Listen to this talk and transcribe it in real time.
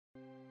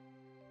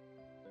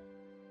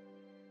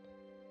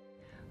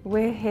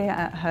We're here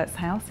at Hertz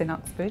House in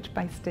Uxbridge,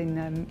 based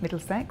in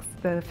Middlesex.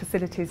 The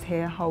facilities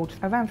here hold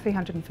around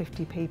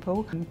 350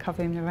 people,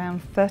 covering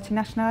around 30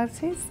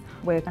 nationalities.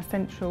 We're a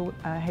central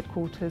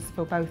headquarters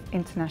for both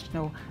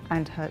international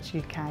and Hertz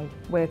UK.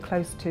 We're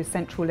close to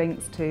central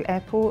links to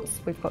airports.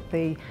 We've got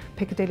the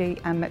Piccadilly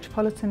and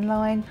Metropolitan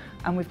line,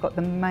 and we've got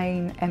the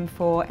main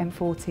M4,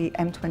 M40,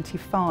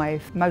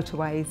 M25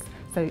 motorways,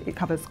 so it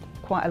covers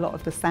quite a lot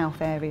of the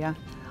south area.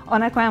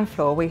 On our ground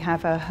floor we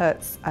have a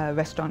Hertz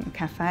restaurant and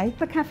cafe.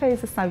 The cafe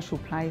is a social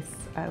place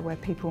where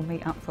people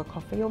meet up for a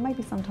coffee, or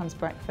maybe sometimes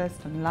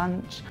breakfast and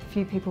lunch. A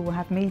few people will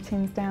have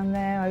meetings down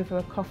there over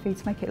a coffee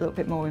to make it a little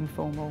bit more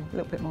informal, a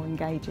little bit more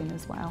engaging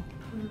as well.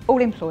 All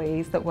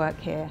employees that work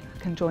here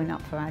can join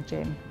up for our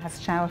gym. It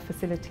has shower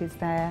facilities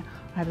there,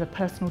 I have a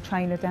personal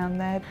trainer down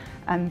there,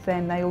 and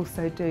then they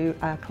also do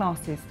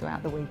classes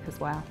throughout the week as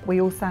well.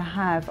 We also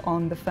have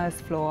on the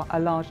first floor a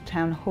large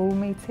town hall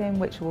meeting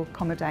which will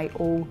accommodate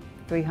all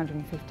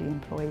 350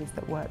 employees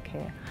that work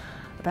here.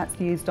 That's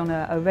used on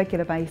a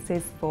regular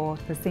basis. For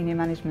the senior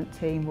management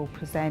team will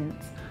present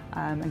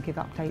and give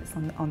updates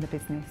on the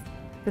business.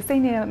 The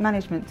senior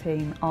management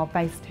team are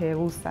based here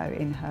also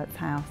in Hertz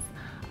House.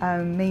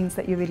 Means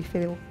that you really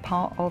feel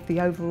part of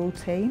the overall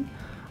team.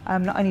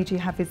 Not only do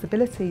you have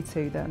visibility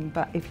to them,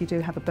 but if you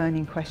do have a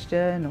burning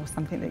question or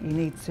something that you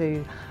need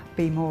to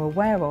be more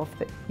aware of,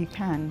 that you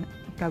can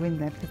go in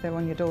there because they're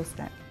on your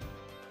doorstep.